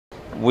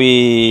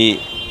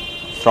we,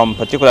 from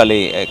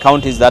particularly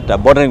counties that are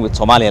bordering with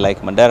Somalia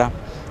like Mandera,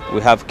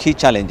 we have key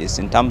challenges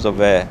in terms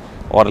of our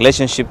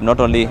relationship,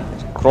 not only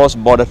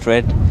cross-border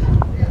trade,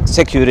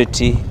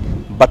 security,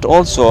 but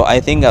also I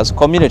think as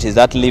communities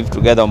that live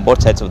together on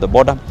both sides of the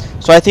border.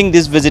 So I think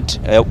this visit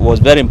was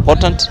very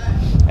important.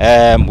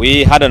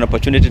 We had an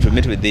opportunity to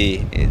meet with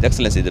His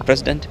Excellency the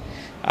President,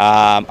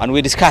 and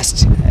we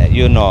discussed,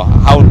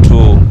 how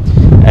to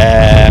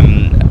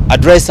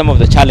address some of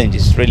the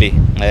challenges really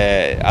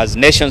as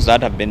nations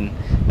that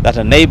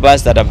are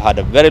neighbors, that have had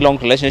a very long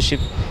relationship,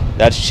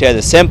 that share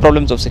the same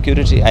problems of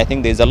security. I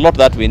think there's a lot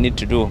that we need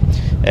to do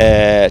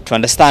to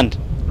understand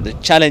the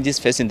challenges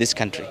facing this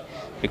country,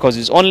 because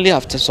it's only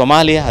after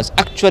Somalia has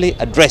actually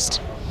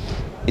addressed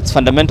its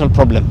fundamental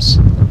problems,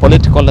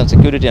 political and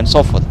security and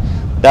so forth,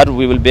 that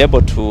we will be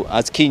able to,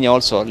 as Kenya,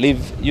 also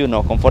live,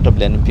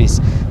 comfortably and in peace.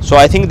 So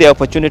I think there are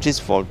opportunities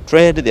for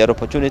trade, there are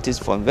opportunities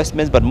for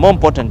investments, but more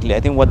importantly, I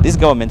think what this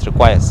government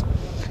requires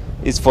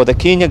is for the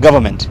Kenya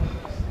government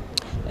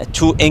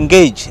to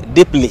engage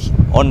deeply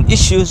on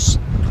issues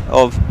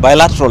of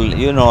bilateral,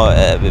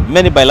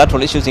 many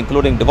bilateral issues,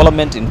 including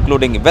development,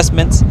 including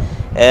investments,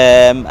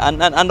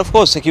 and of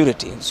course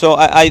security. So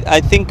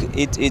I think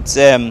it's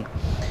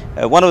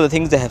one of the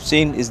things they have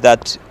seen is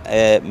that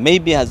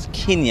maybe as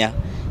Kenya,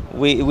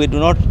 we do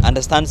not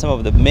understand some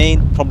of the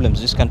main problems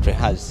this country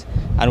has,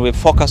 and we've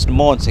focused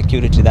more on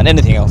security than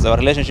anything else. Our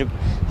relationship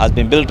has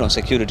been built on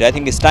security. I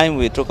think it's time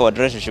we took our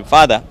relationship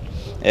further,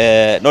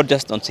 not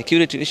just on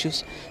security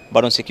issues,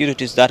 but on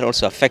securities that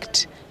also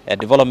affect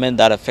development,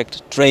 that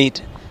affect trade,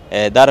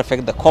 that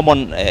affect the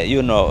common,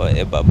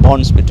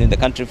 bonds between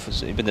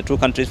the two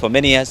countries for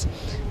many years,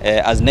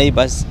 as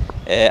neighbors,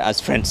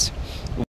 as friends.